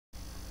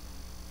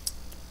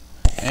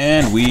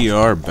And we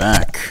are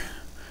back.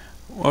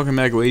 Welcome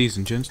back, ladies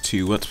and gents,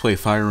 to Let's Play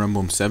Fire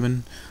Emblem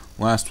 7.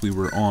 Last we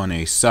were on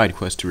a side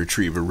quest to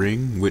retrieve a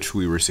ring, which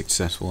we were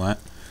successful at.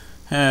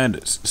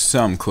 Had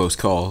some close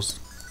calls.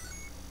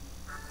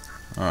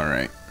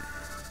 Alright.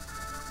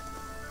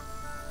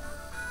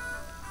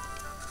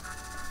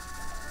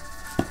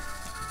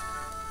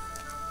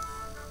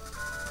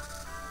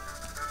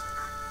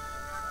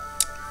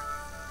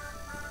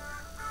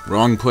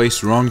 Wrong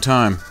place, wrong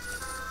time.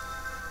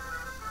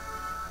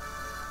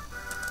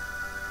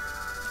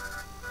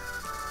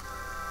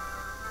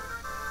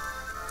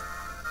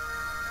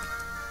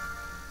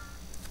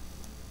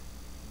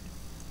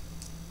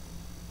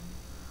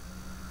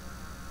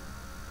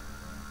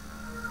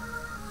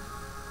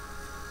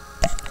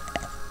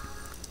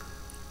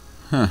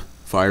 Huh.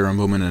 Fire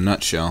Emblem in a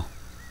nutshell.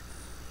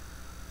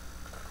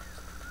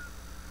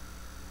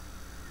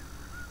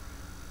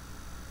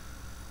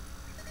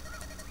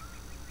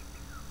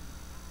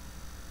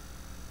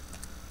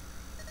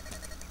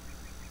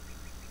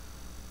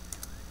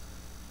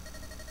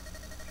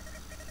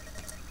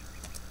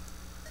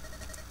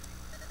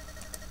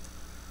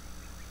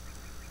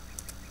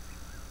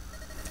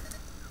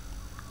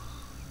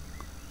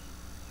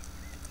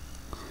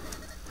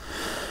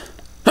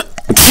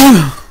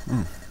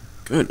 Oh,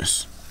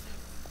 goodness.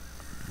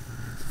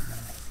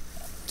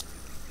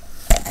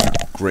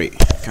 Great.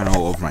 Got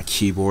all over my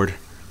keyboard.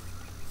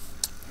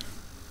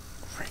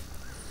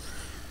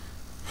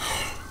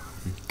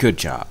 Good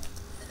job.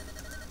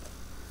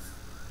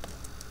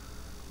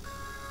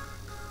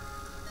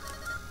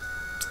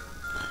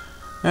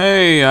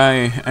 Hey,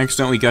 I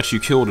accidentally got you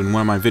killed in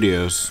one of my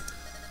videos.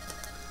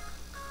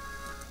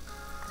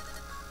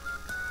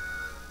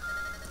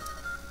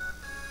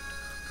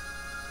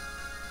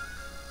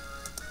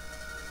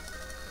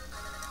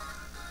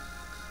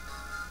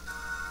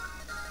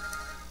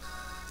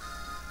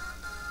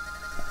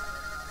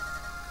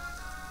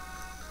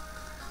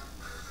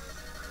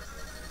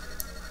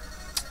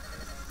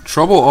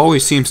 Trouble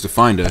always seems to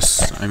find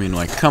us. I mean,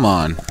 like, come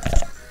on.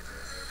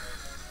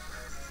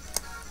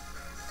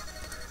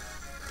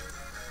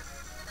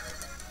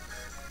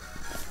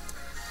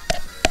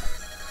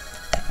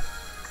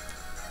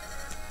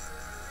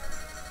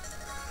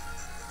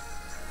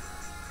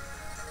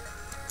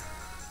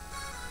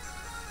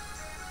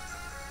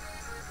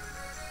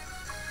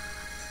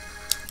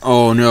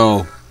 Oh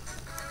no.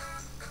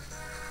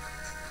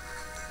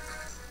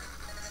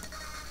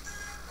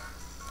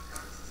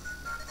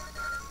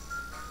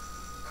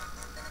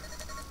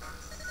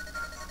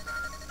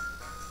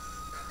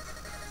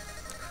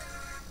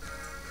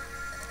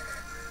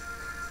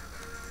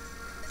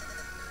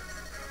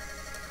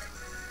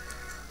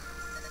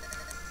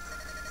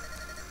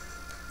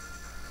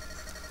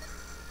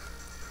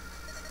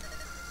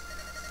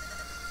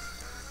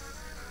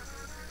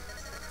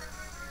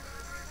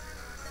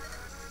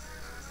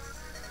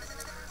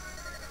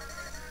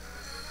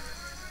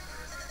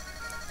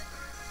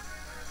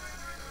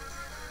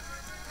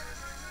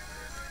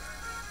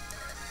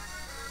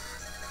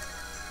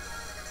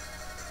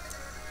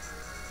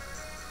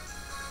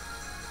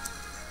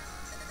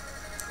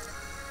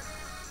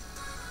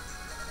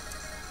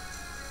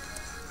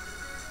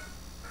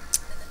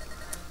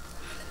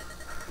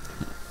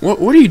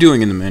 What are you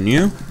doing in the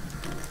menu?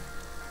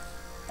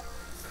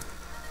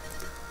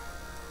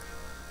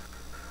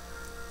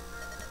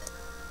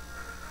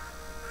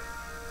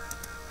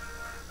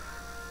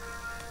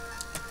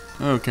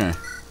 Okay.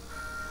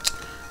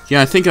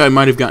 Yeah, I think I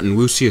might have gotten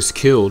Lucius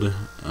killed.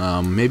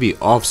 Maybe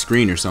off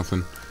screen or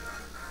something.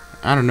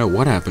 I don't know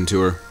what happened to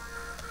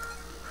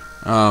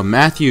her.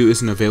 Matthew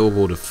isn't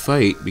available to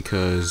fight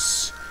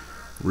because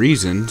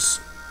reasons.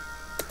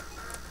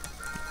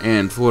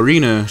 And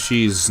Florina,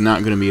 she's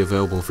not going to be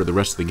available for the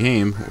rest of the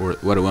game, or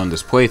let alone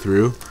this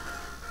playthrough.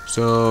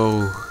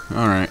 So,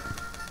 alright.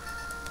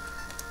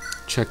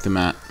 Check the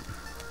map.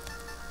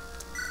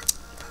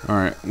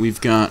 Alright, we've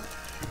got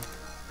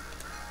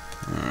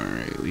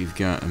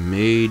a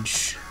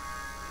mage,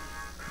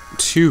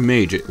 two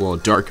mage, well,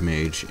 dark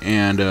mage,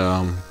 and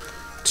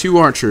two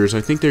archers. I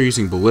think they're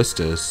using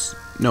ballistas.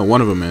 No, one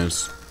of them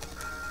is.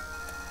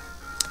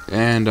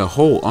 And a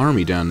whole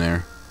army down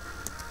there.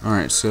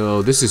 Alright,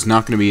 so this is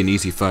not going to be an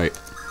easy fight.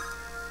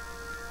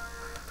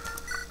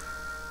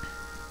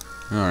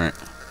 Alright.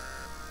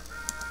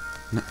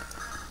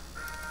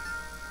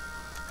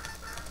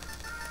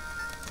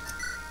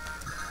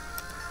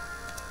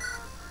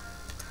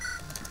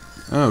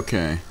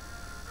 Okay.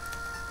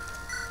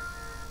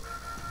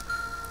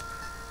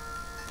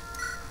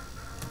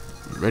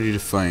 Ready to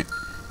fight.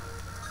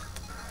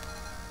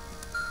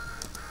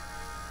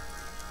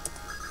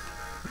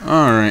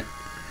 Alright.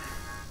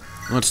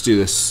 Let's do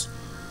this.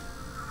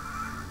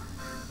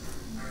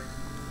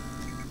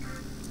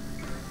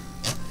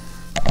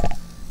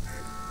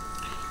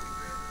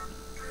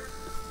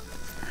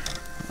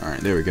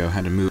 Alright, there we go.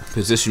 Had to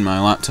position my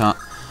laptop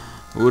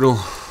a little.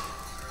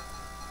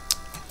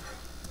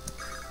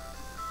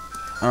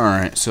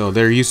 Alright, so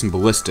they're using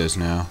ballistas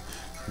now.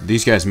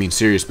 These guys mean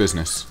serious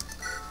business.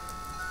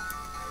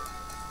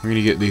 We're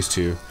gonna get these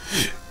two.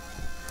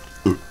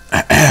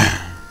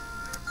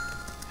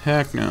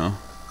 Heck no.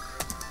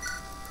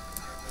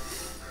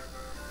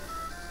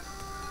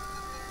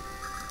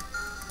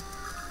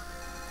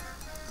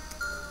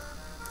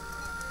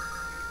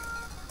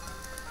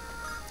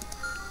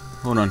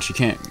 Hold on, she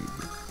can't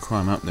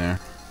climb up there.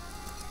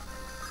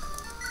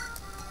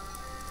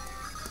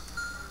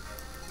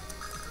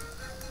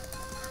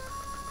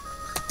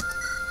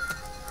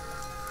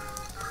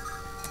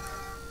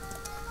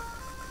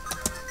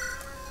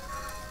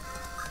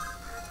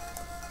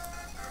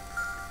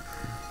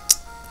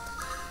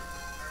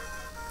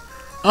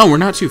 Oh, we're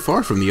not too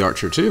far from the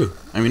archer, too.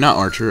 I mean, not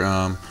archer,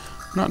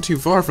 not too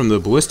far from the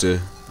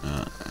ballista.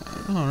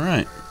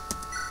 Alright.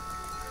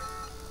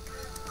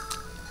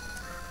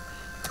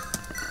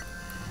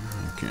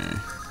 Okay.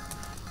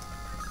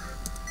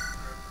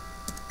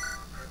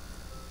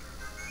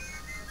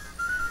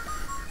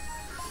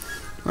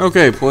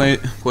 Okay, play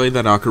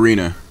that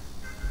ocarina.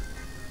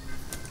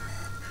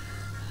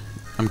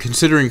 I'm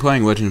considering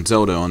playing Legend of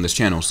Zelda on this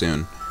channel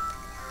soon.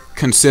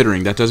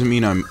 Considering, that doesn't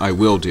mean I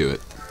will do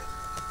it.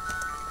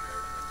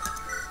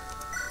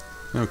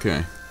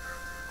 Okay.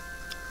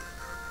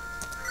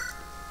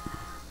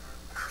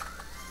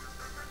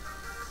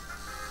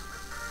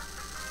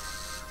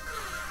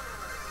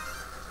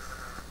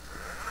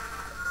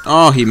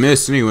 Oh, he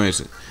missed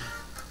anyways.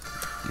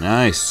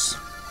 Nice.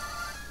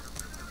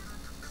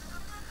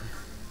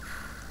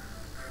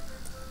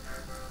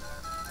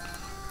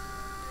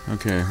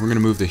 Okay, we're gonna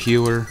move the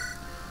healer.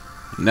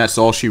 And that's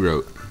all she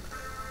wrote.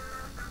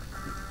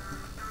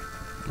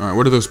 Alright,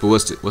 what are those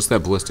ballistic? What's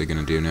that ballista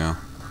gonna do now?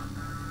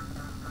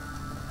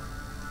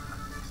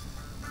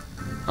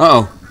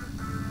 Uh-oh.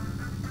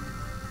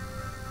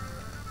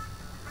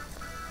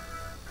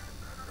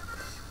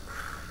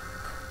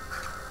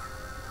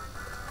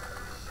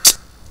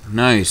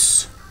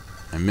 Nice.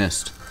 I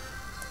missed.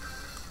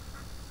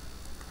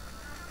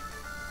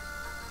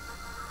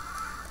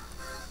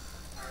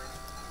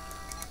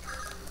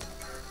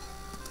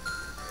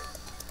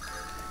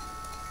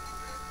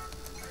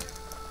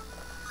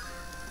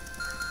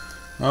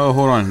 Oh,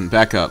 hold on.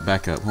 Back up,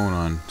 back up. Hold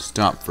on.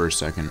 Stop for a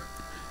second.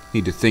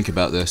 Need to think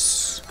about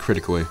this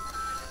critically.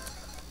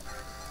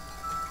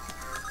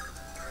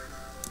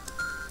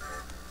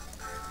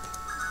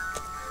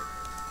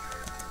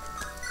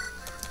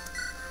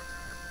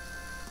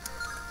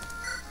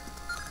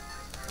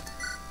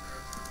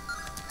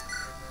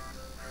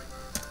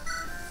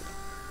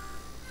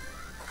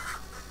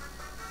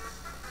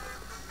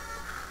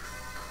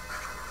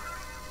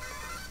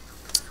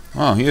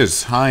 Oh, he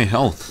has high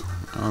health.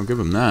 I'll give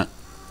him that.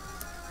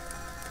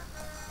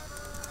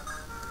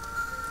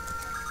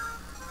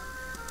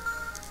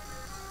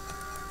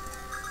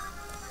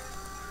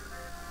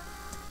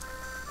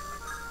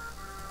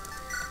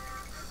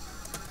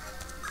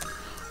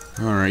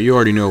 Alright, you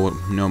already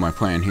know my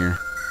plan here.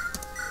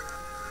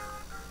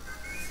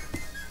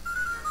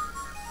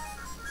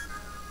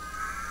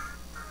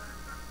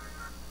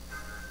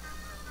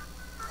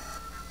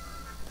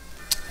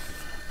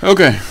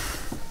 Okay.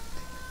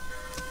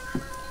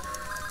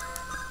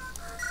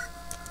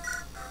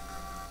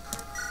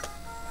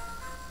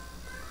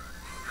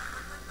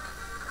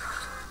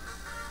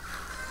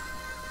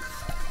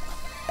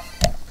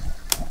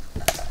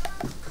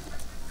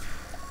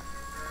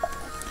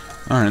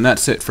 Alright, and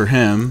that's it for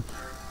him.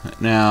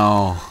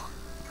 Now,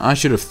 I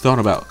should have thought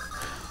about...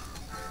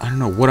 I don't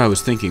know what I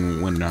was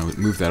thinking when I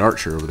moved that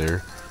archer over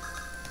there.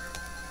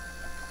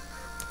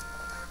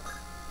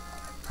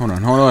 Hold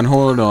on, hold on,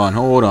 hold on,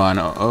 hold on.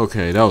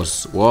 Okay, that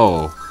was...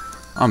 Whoa.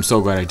 I'm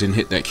so glad I didn't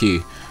hit that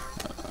key.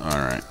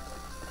 Alright.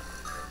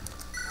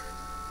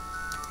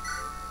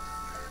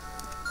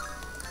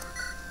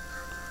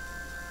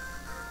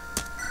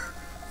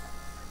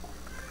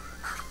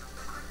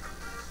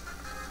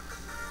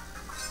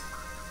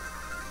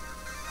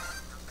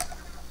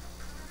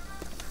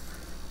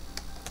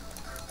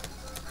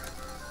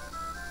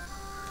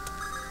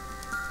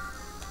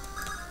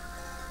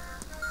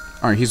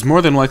 Alright, he's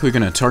more than likely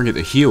going to target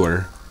the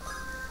healer.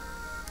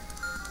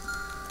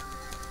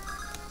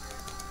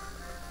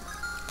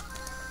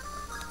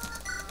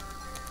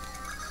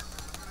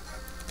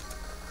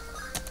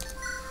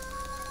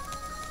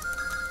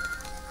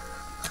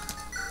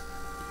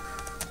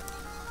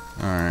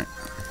 Alright.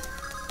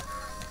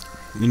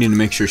 We need to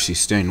make sure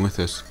she's staying with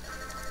us.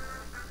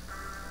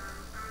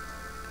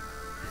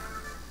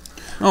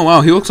 Oh wow,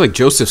 he looks like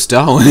Joseph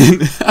Stalin.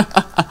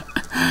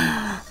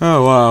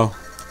 Oh wow.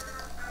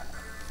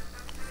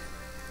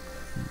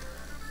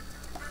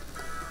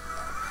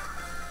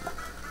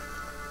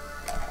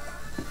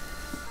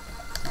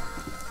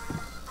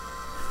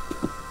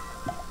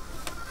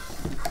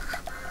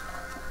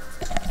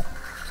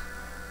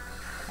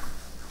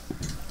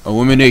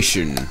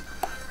 Elimination.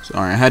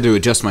 Sorry, I had to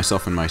adjust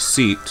myself in my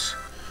seat.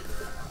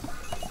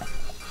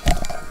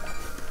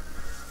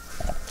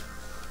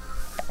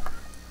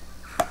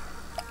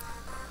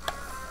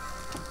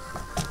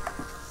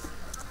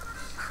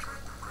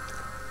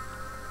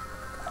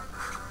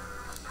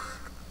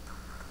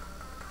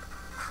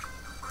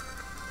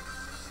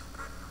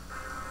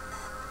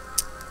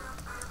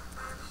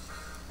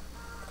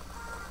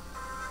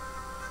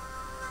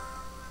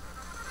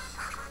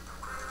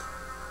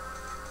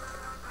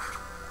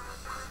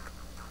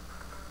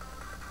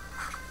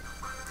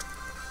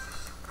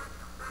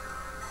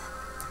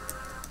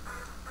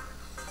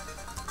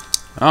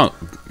 Oh,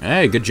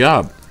 hey, good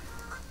job.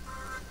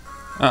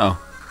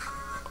 Uh-oh.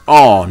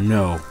 Oh,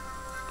 no.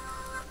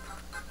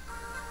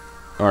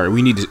 Alright,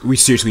 we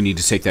seriously need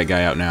to take that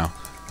guy out now.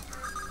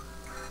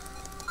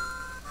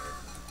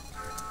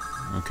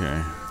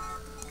 Okay.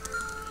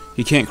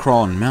 He can't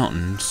crawl in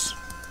mountains.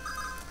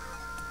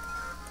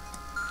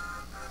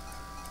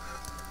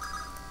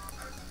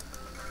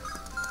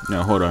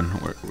 No, hold on.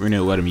 We're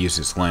gonna let him use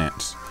his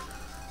lance.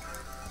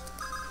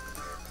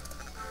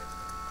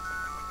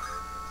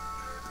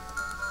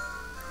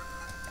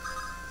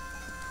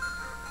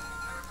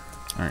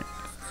 Alright.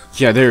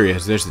 Yeah, there he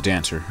is. There's the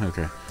dancer.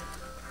 Okay.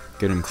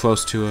 Get him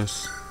close to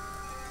us.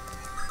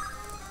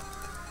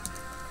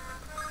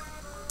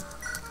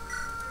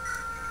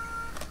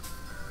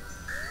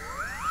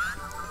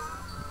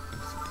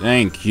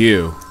 Thank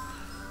you.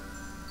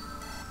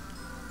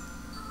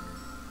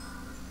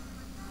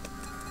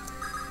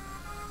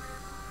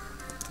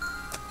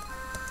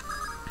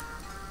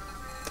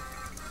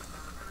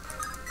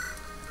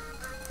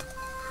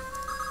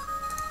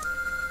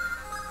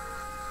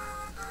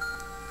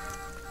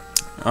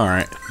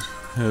 Alright.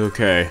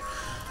 Okay.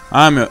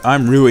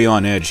 I'm really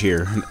on edge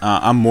here.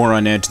 I'm more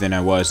on edge than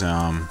I was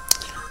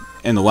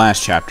in the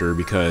last chapter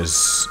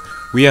because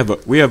we have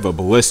a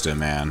ballista,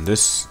 man.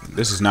 This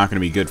is not going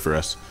to be good for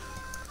us.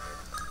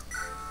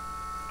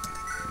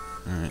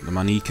 All right, the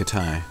Mani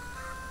Katai.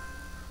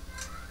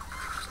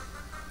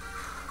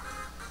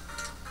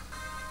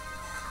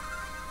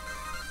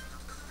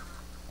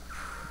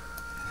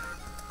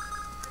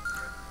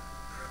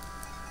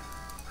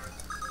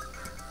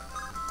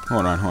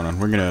 Hold on.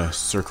 We're gonna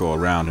circle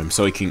around him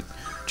so he can,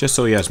 just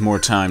so he has more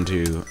time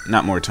to,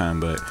 not more time,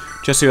 but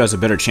just so he has a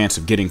better chance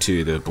of getting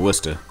to the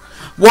ballista.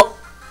 What?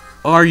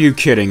 Are you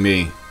kidding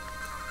me?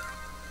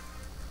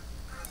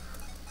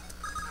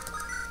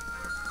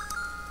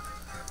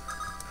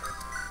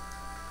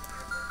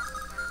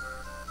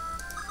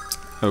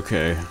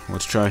 Okay,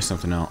 let's try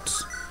something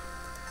else.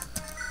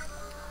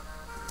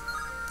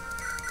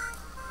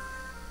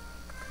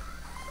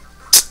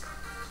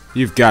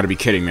 You've got to be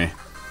kidding me.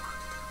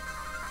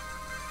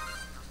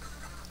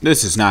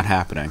 This is not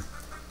happening.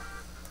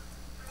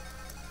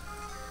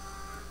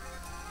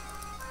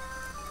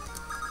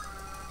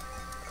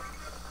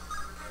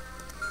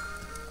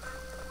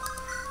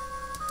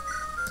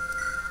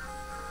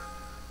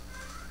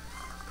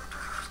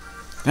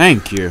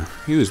 Thank you.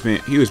 He was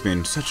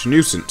being such a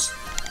nuisance.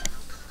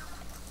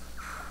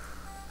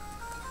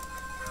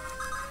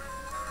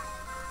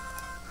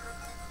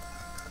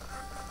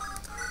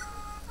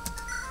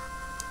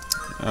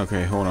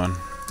 Okay, hold on.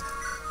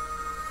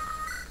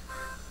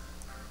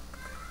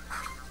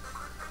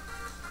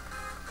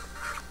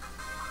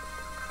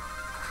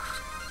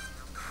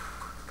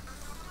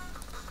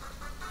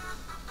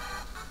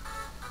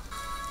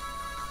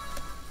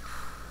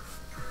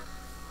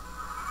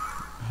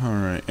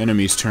 Alright,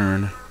 enemy's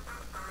turn.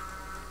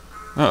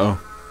 Uh-oh.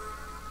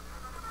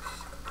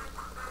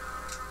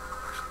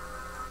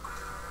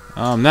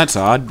 That's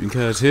odd,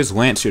 because his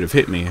lance should have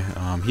hit me.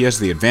 He has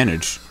the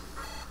advantage.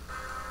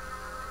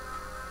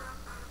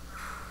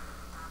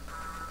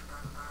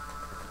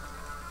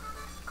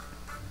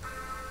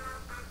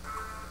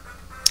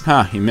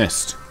 Ha, he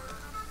missed.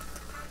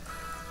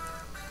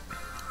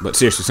 But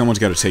seriously, someone's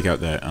got to take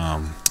out that,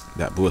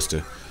 that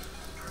ballista.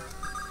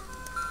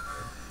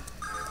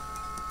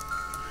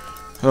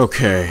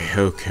 Okay.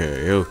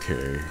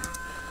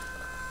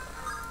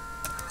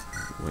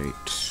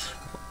 Wait.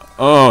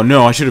 Oh,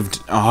 no, I should have...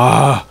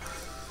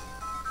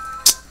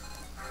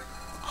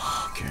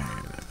 Okay.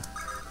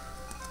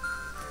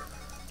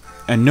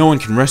 And no one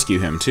can rescue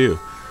him, too.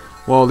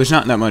 Well, there's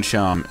not that much,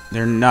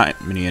 there are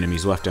not many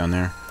enemies left down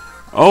there.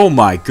 Oh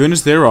my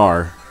goodness, there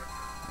are.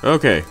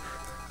 Okay.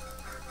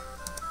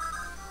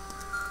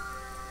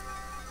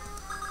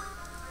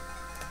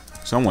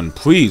 Someone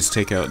please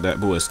take out that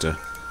ballista.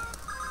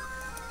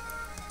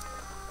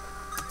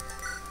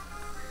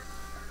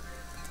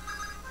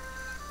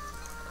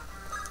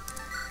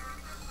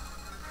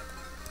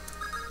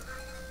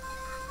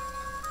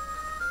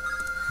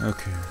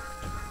 Okay.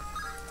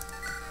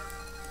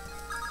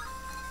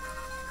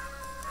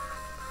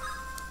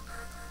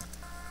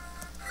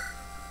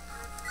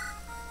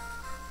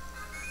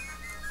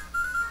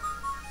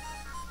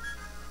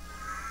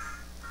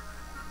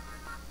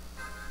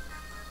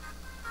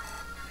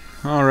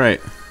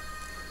 Alright.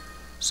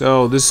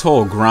 So this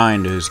whole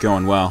grind is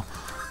going well.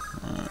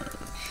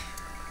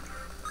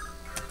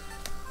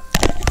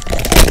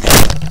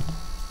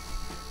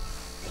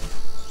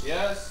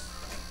 Yes.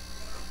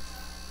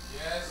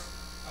 Yes.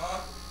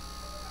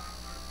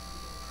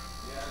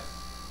 Yes.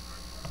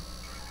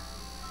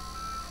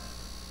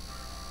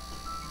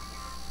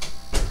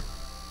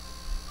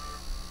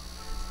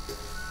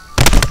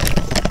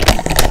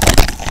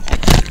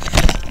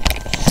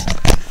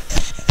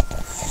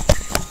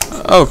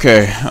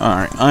 Okay,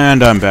 alright,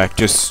 and I'm back.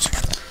 Just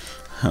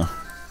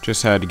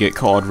had to get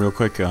called real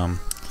quick.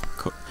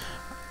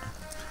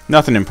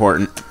 Nothing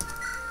important.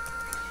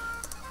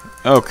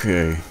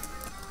 Okay.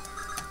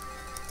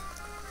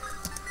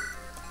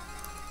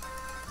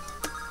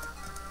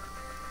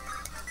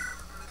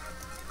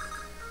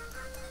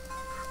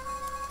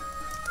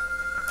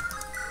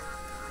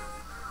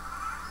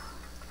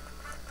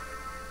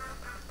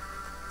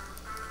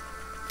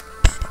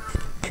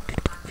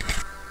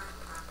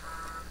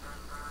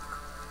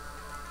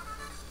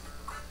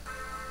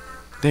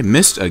 They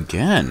missed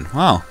again.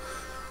 Wow.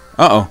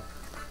 Uh-oh.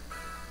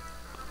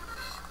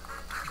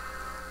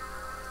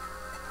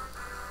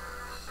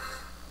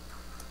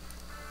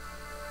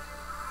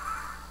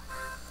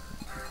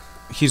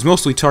 He's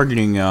mostly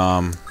targeting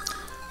the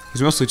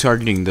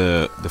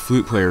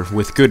flute player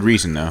with good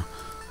reason though.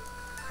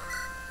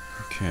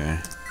 Okay.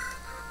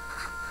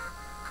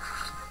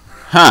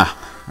 Ha!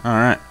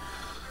 Alright.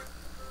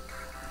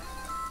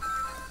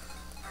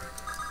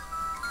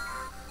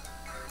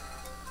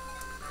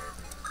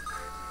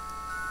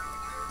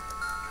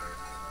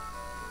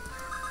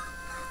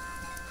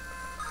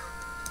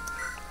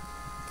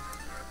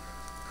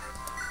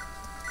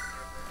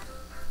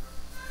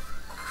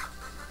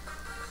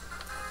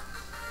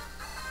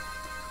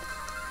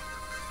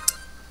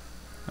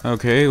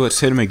 Okay, let's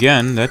hit him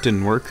again. That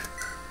didn't work.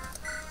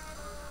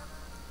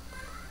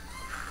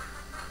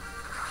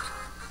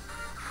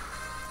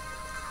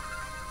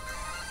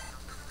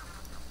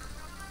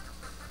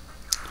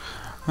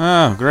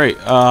 Oh, great.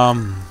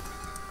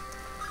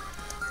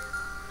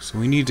 So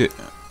we need to...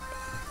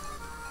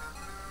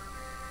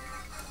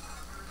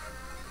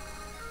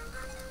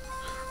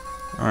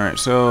 Alright,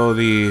 so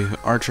the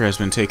archer has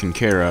been taken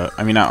care of.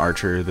 I mean, not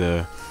archer,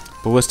 the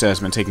ballista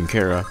has been taken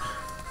care of.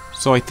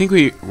 So I think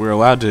we're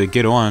allowed to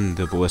get on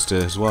the ballista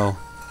as well.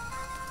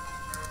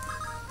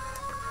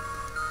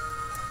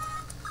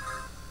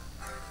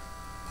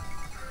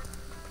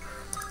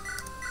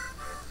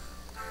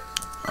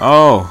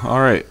 Oh,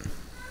 alright.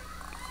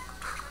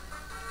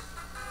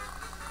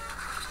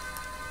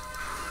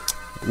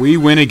 We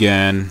win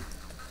again.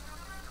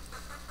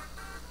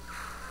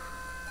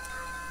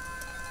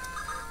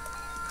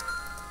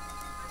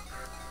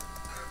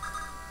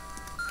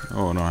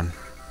 Hold on.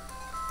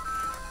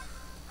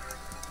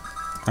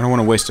 I don't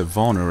want to waste a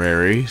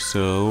vulnerary,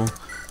 so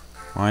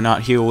why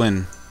not heal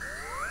in?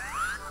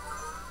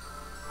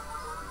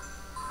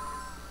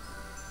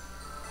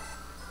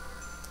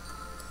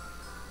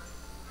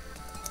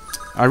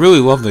 I really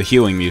love the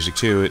healing music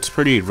too. It's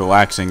pretty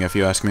relaxing if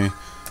you ask me.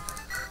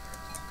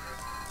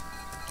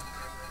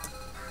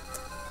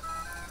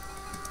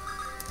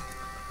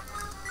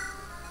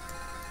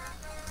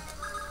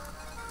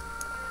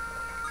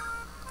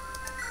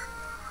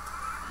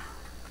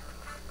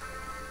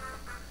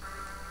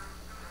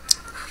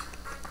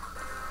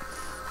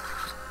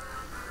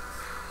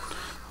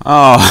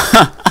 Oh,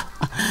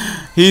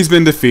 he's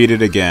been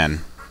defeated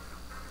again.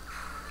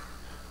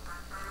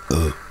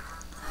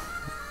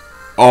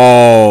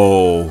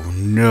 Oh,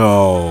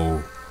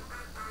 no.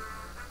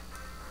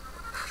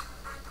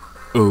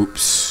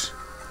 Oops.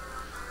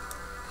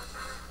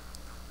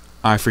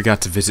 I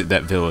forgot to visit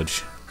that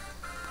village.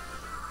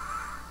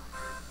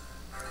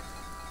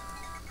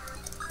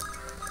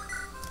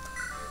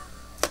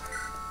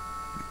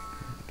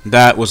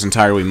 That was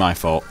entirely my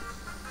fault.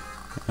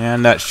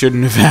 And that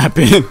shouldn't have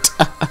happened.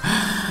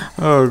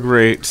 Oh,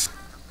 great.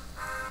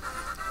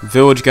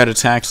 Village got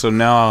attacked, so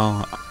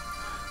now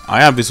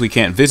I obviously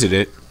can't visit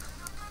it.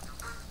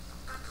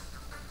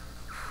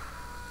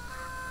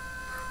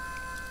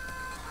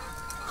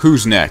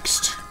 Who's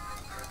next?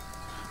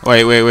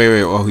 Wait.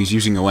 Oh, he's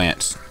using a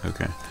lance.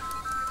 Okay.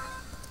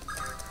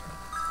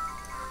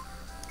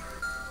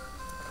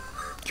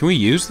 Can we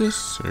use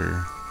this,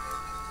 or...?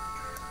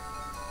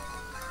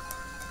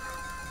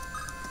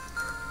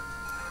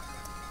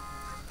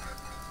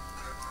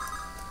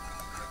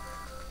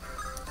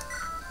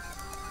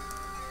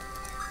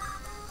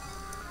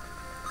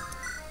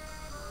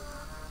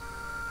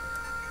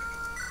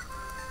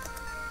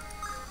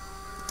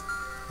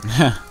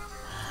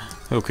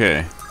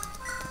 Okay.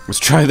 Let's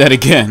try that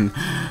again.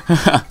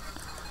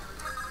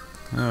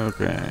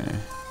 Okay.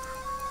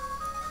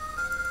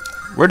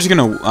 We're just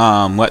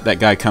gonna let that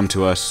guy come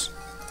to us.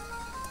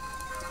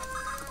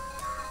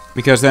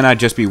 Because then I'd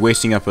just be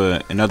wasting up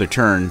another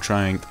turn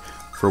trying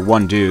for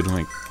one dude,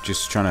 like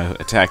just trying to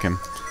attack him.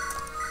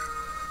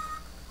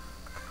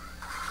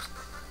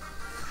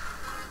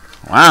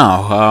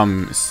 Wow,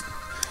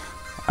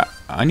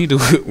 I need to...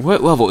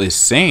 What level is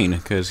Sane?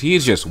 Because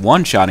he's just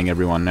one-shotting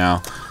everyone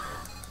now.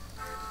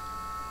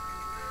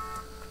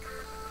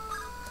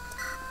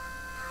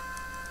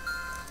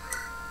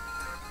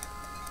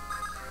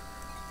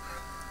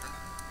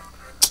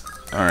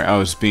 Alright, I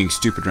was being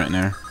stupid right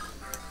there.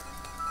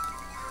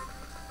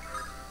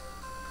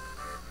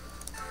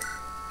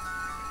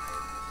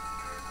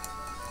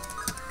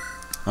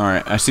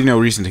 Alright, I see no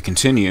reason to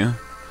continue.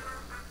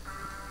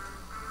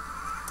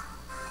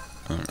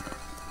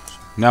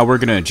 Now we're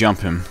gonna jump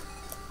him.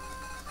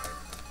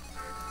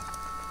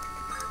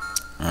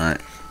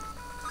 Alright.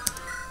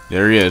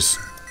 There he is.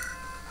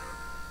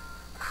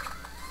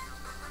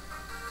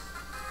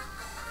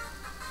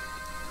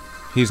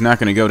 He's not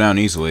gonna go down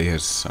easily,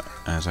 as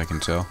I can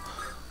tell.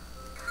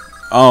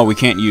 Oh, we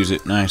can't use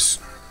it. Nice.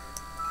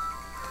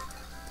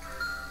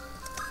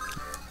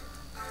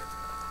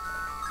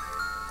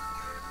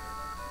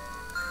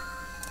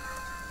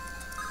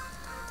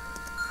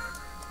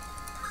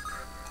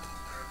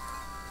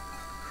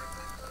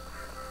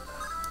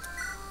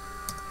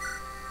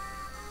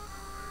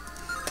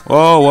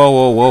 Whoa, whoa,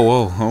 whoa, whoa,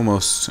 whoa.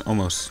 Almost,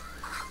 almost.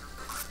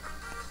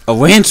 A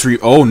lance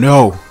oh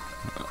no.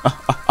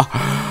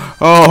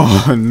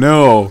 Oh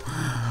no.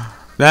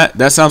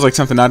 That sounds like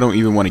something I don't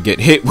even want to get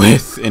hit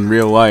with in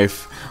real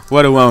life,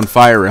 let alone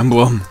Fire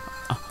Emblem.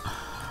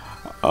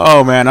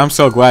 Oh man, I'm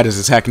so glad his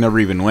attack never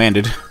even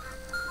landed.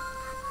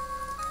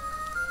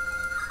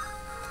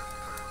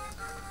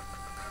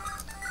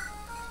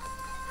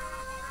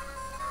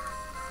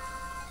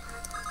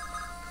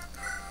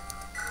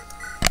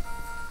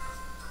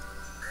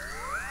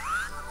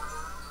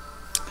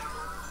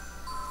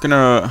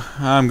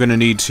 I'm gonna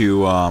need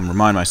to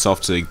remind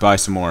myself to buy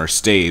some more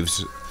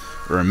staves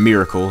or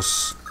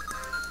miracles.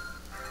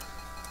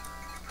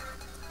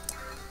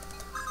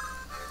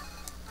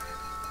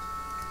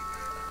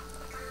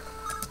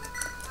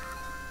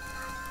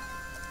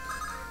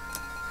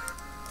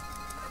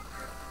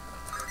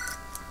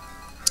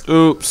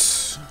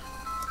 Oops.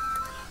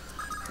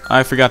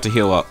 I forgot to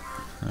heal up.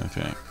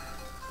 Okay.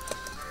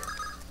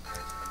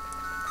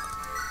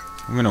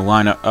 I'm gonna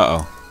line up.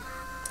 Uh-oh.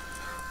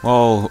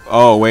 Well,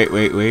 oh,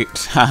 wait.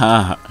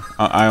 Haha.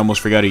 I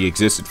almost forgot he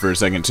existed for a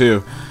second,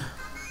 too.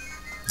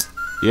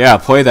 Yeah,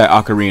 play that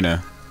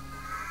ocarina.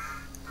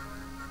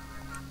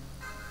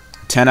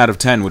 10 out of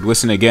 10 would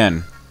listen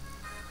again.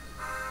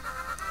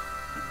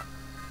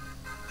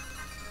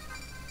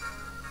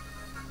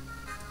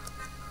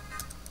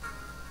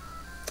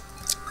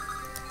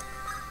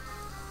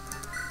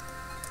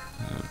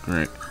 Oh,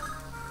 great.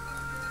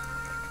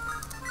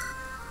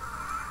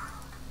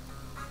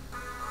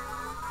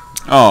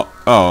 Oh,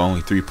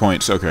 only 3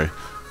 points. Okay.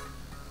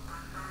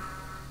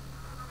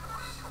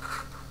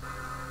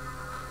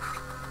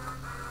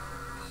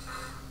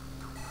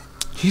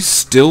 He's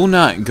still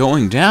not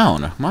going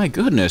down. My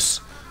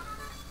goodness.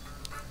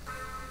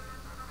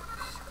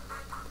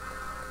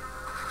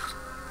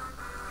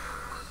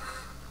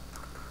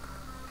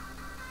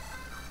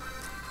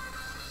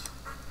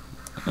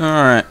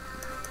 Alright.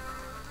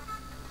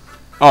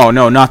 Oh,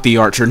 no, not the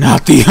archer.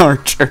 Not the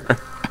archer.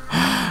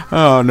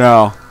 Oh,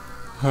 no.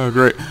 Oh,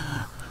 great.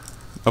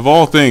 Of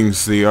all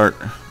things, the art...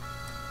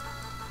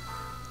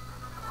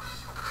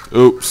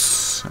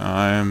 Oops.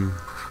 I'm...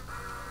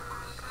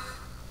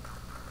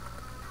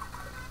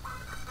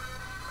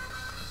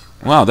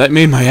 Wow, that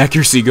made my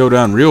accuracy go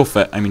down real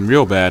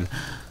real bad.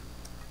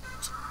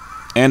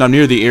 And I'm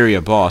near the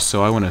area boss,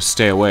 so I want to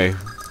stay away.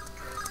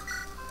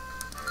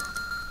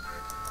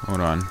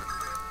 Hold on.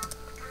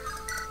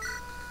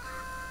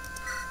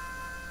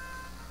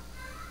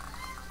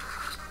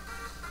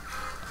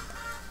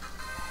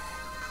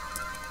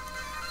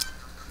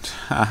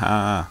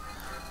 Haha.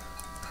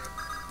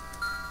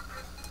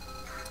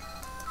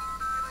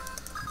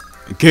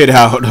 Get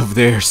out of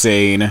there,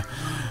 Sane.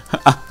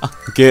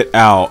 Get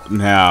out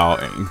now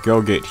and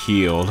go get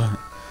healed.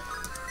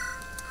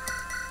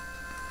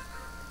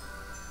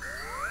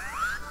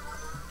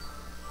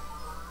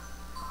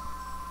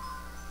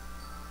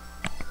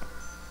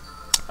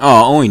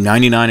 Oh, only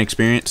 99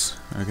 experience?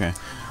 Okay.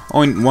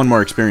 Only one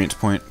more experience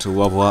point to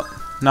level up.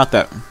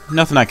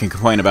 Nothing I can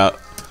complain about.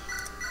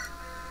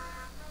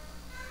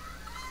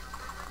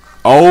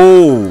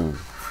 Oh!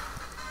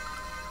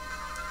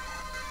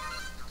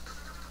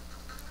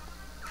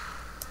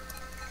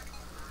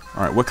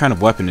 Alright, what kind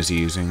of weapon is he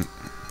using?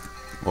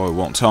 Well, it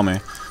won't tell me.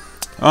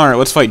 Alright,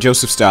 let's fight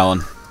Joseph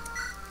Stalin.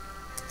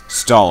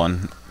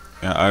 Stalin.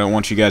 I don't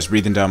want you guys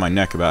breathing down my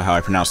neck about how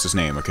I pronounce his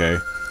name, okay?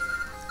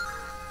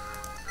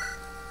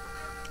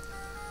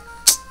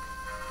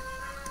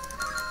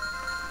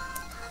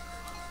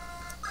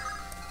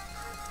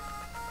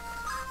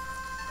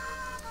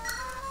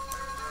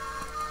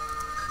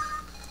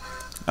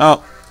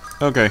 Oh,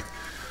 okay.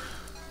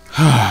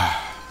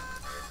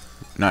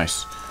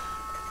 Nice.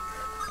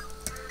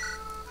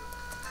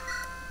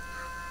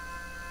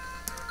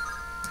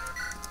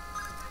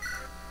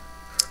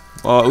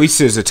 Well, at least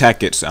his attack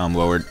gets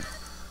lowered.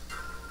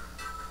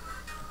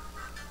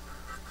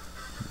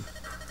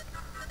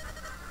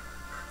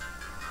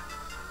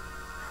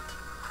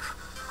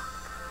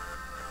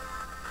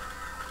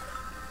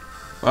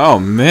 Oh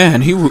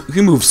man, he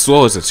moves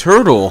slow as a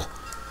turtle.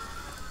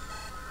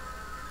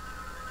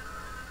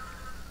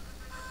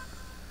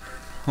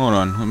 Hold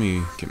on, let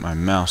me get my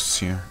mouse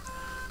here.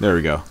 There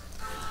we go.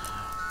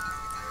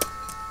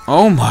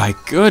 Oh my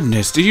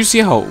goodness, did you see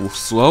how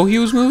slow he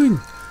was moving?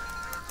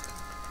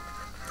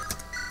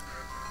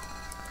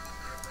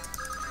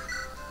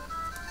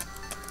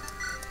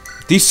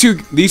 These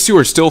two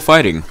are still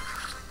fighting.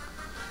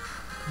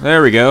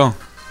 There we go.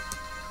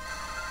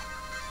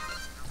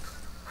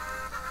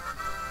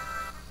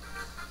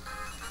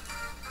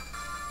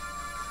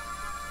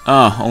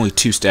 Only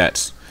 2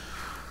 stats.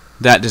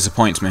 That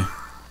disappoints me.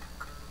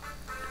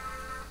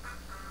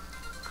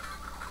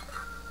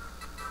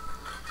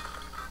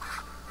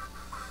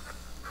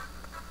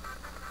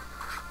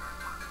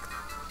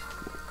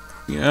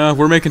 Yeah,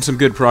 we're making some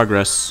good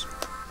progress.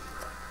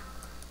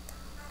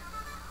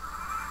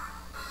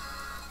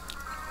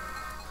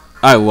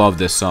 I love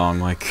this song.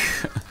 Like,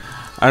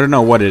 I don't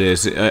know what it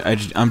is.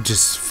 I'm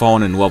just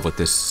falling in love with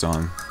this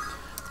song.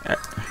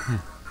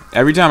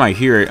 Every time I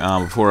hear it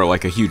before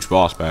like a huge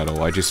boss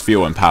battle, I just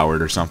feel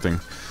empowered or something.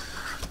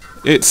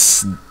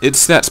 It's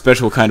that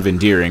special kind of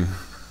endearing.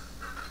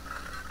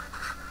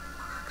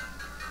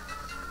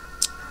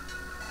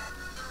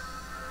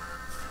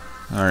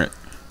 Alright.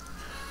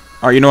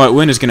 Alright, you know what?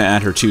 Lynn is going to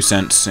add her 2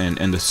 cents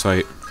in this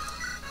fight.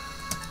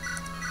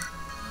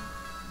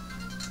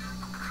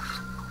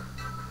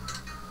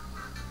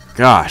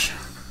 Gosh.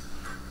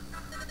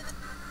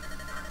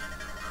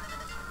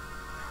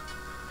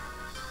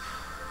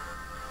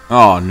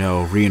 Oh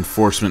no,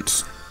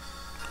 reinforcements.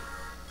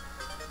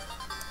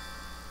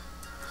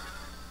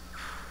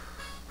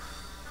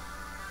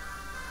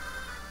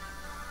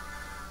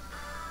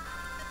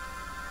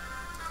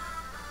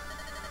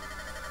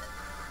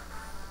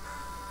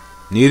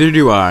 Neither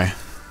do I.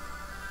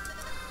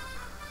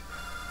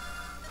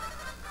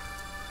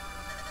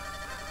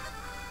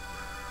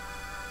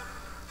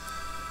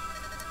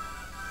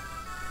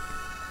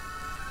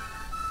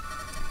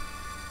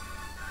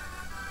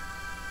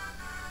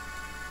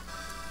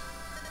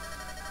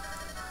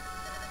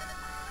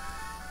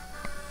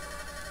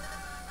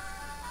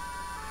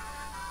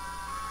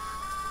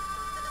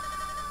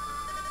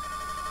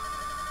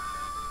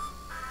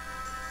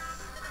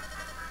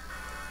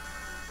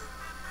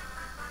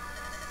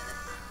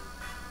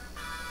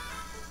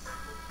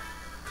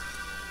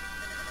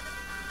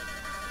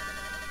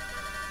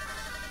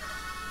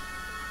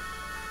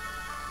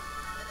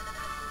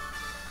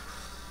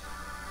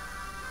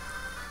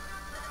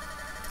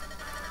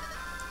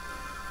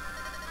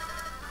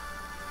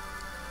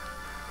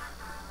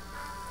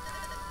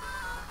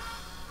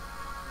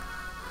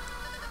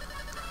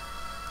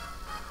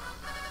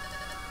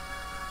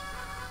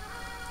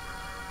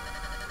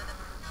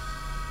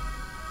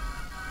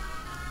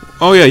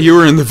 Oh yeah, you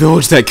were in the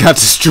village that got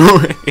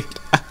destroyed.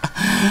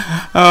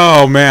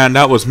 Oh man,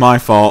 that was my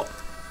fault.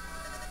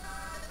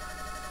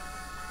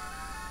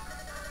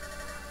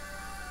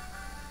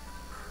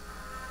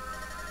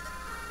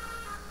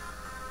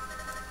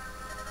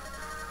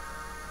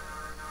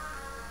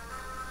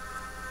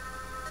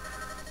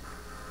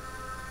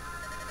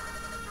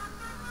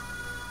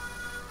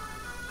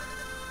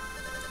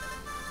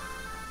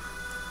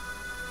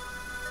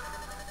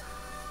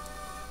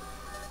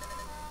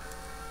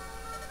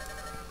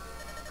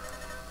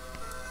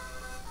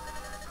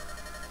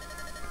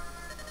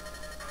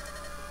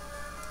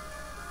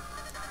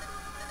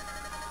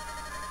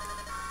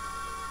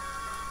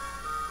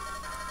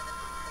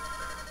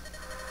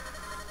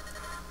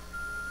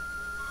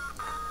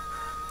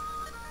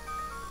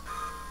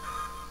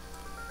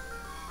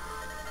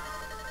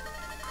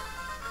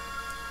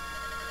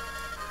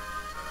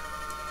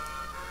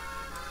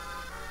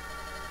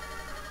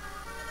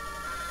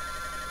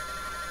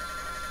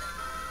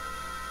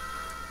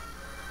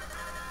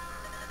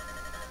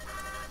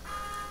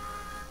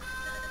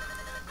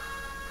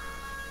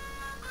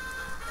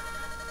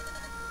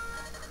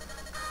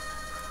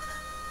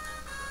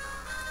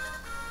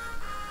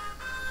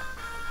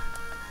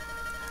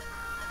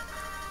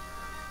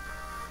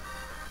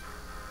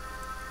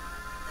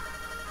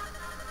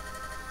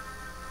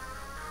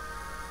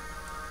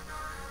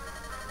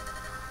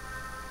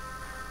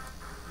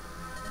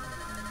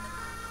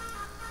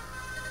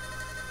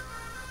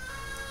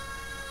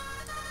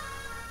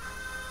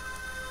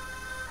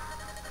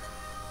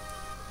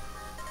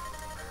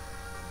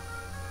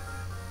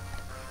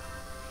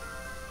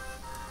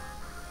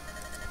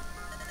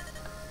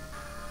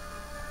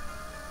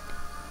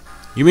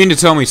 You mean to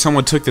tell me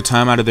someone took the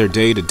time out of their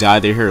day to dye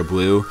their hair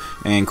blue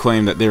and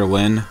claim that they're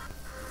Lynn?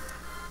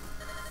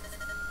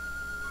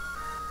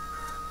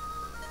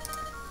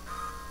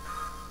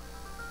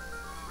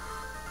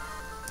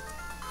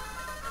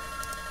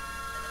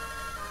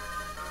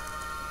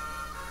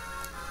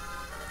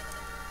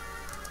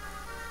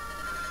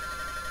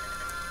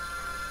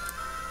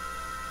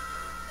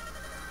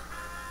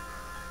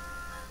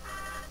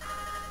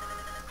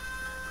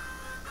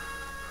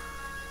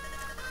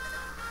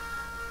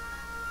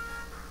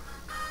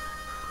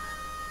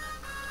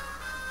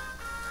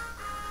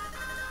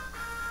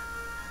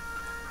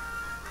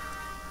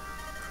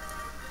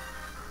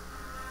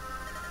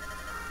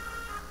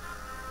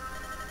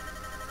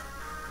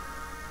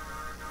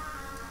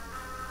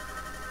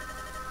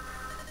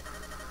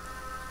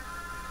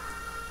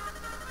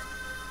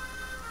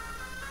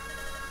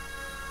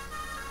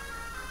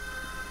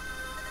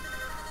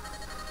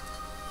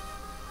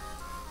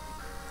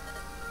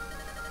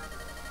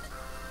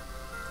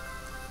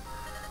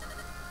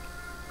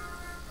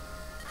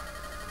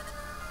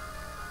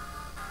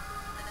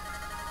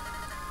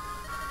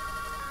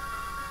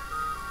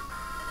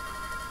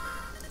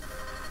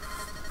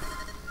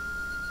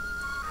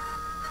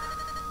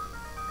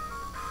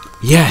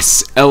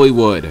 Yes, Ellie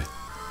Wood.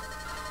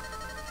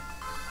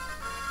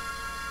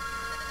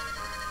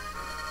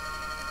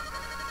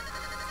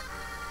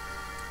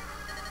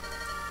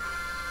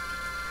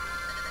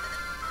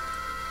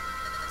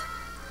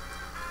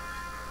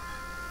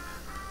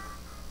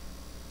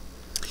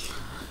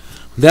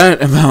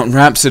 That about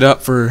wraps it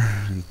up for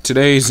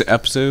today's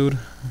episode.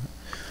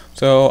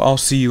 So I'll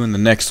see you in the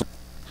next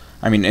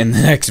in the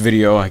next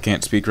video. I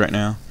can't speak right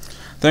now.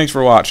 Thanks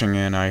for watching,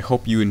 and I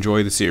hope you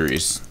enjoy the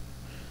series.